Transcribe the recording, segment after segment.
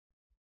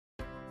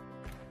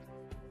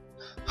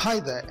Hi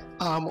there,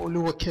 I'm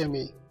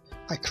Oluwakemi.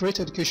 I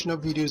create educational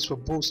videos for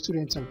both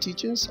students and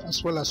teachers,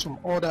 as well as some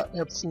other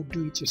helpful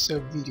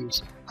do-it-yourself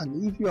videos.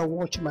 And if you are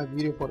watching my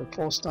video for the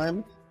first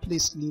time,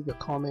 please leave a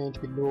comment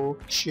below,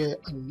 share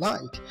and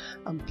like,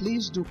 and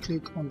please do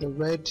click on the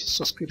red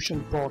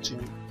subscription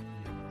button.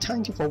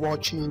 Thank you for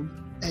watching.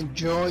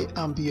 Enjoy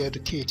and be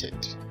educated.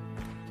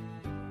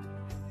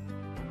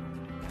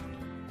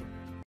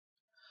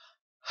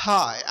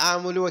 Hi,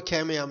 I'm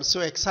Oluwakemi. I'm so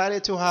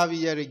excited to have you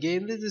here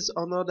again. This is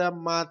another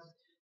math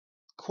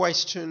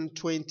question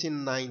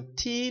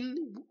 2019,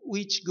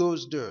 which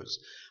goes thus.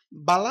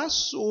 Bala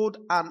sold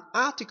an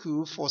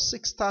article for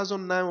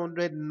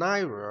 6,900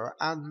 naira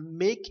and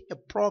make a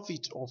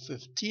profit of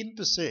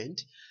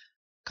 15%.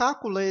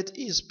 Calculate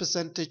his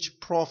percentage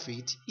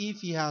profit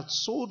if he had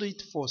sold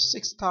it for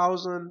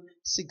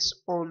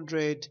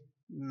 6,600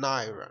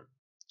 naira.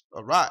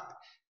 Alright.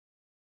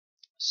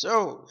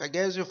 So, I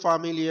guess you're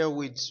familiar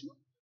with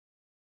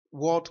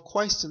what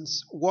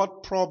problems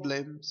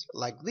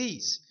like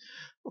these.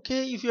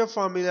 Okay, if you're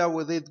familiar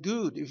with it,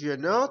 good. If you're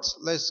not,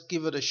 let's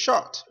give it a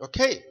shot.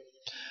 Okay,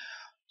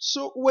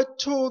 so we're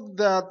told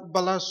that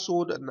Bala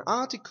sold an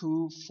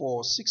article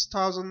for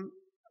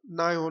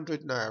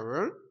 6,900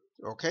 naira.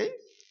 Okay,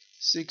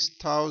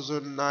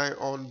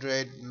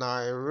 6,900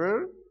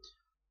 naira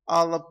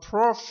at a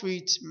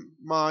profit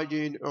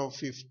margin of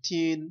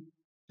 15%.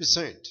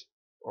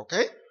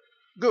 Okay,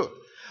 good.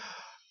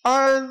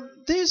 And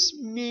this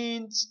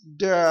means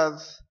that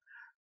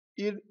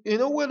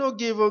we're not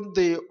given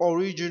the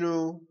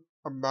original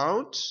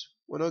amount.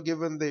 We're not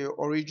given the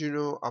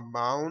original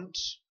amount,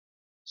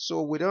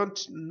 so we don't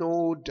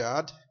know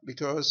that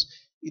because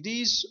it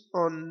is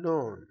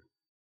unknown.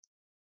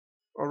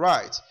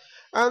 Alright,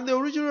 and the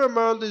original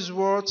amount is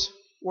what?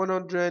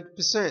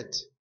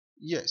 100%.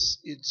 Yes,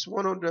 it's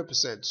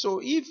 100%. So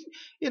if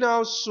it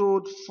now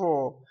sold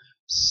for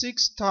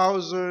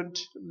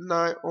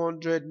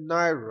 6,900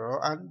 naira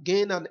and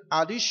gain an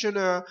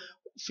additional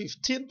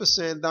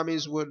 15%, that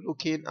means we're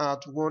looking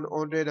at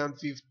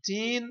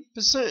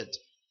 115%.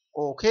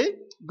 Okay,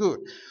 good.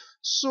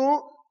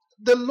 So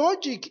the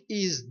logic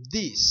is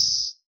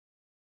this.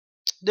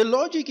 The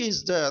logic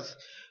is that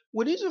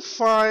we need to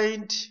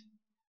find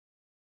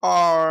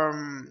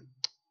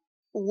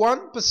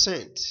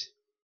 1%.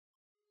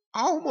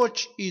 How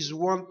much is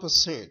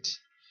 1%?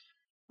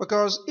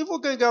 Because if we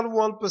can get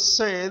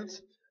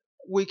 1%,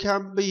 we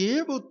can be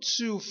able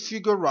to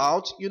figure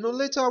out,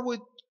 later we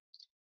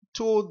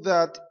told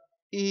that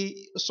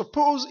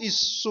suppose he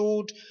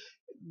sold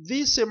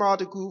this same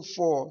article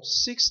for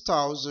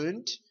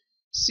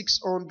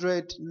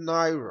 6,600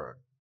 naira.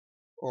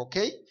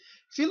 Okay,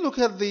 if you look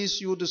at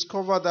this, you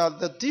discover that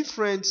the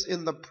difference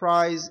in the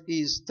price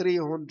is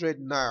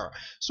 300 naira.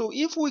 So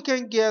if we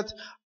can get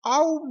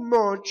how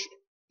much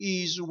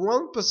is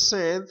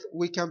 1%,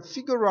 we can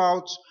figure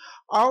out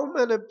how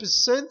many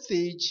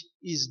percentage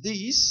is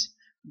this,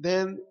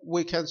 then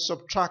we can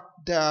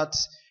subtract that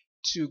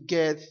to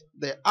get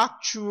the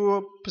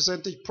actual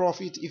percentage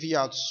profit if he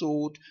had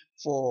sold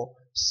for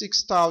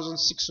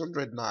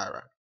 6,600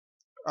 naira.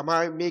 Am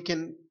I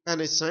making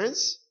any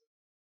sense?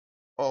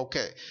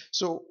 Okay,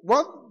 so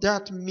what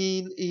that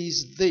means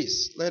is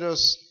this. Let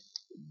us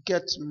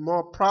get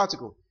more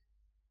practical.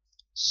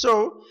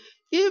 So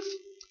if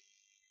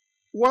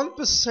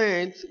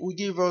 1% will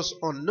give us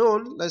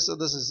unknown, let's say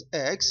this is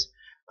x,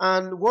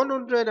 and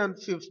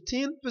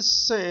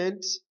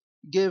 115%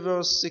 gave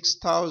us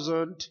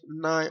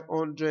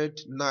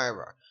 6,900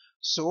 naira.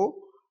 So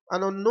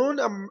an unknown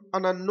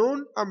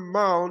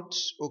amount,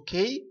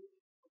 okay,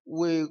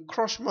 we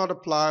cross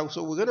multiply,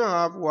 so we're gonna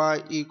have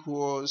y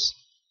equals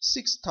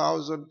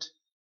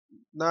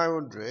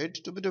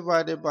 6,900 to be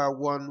divided by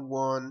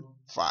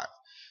 115.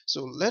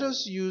 So let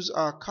us use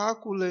our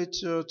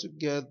calculator to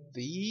get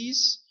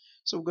these.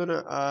 So we're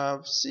gonna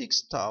have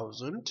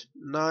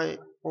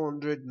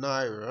 6,900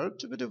 naira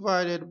to be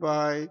divided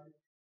by,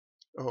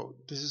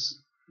 this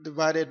is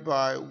divided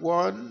by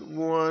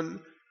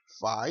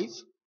 115,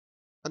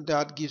 and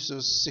that gives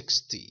us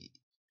 60.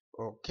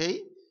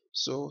 Okay,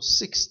 so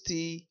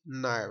 60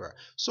 naira.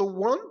 So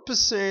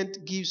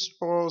 1% gives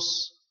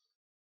us,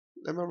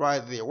 let me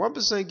write there,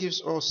 1%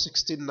 gives us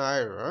 60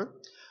 naira,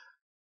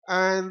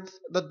 and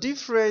the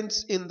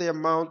difference in the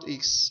amount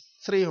is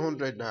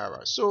 300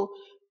 naira. So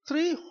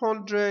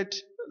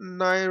 300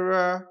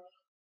 naira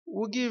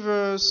will give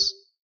us,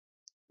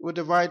 we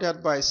divide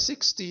that by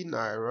 60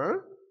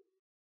 naira,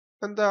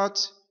 and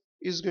that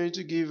is going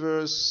to give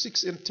us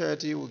 6 and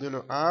 30. We're going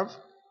to have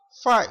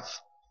 5%.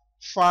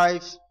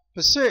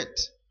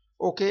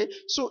 Okay,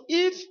 so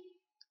if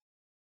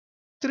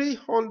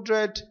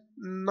 300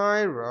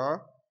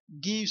 naira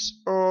gives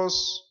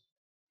us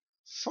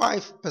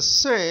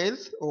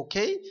 5%,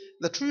 okay,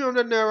 the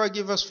 300 naira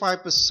gives us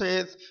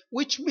 5%,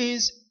 which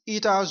means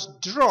it has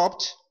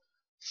dropped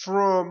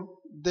from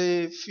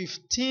the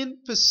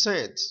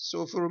 15%.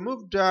 So if we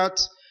remove that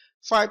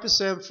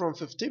 5% from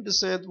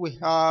 15%, we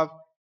have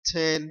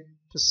 10%.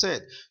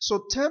 So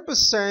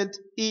 10%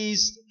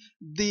 is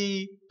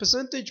the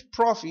percentage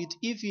profit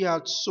if he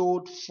had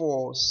sold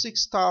for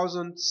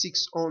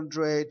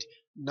 6,600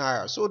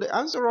 naira. So the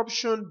answer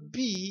option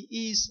B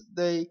is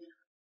the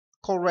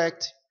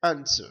correct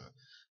answer.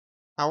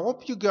 I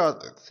hope you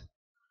got it.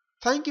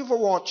 Thank you for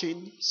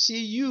watching.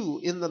 See you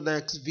in the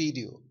next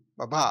video.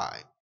 Bye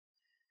bye.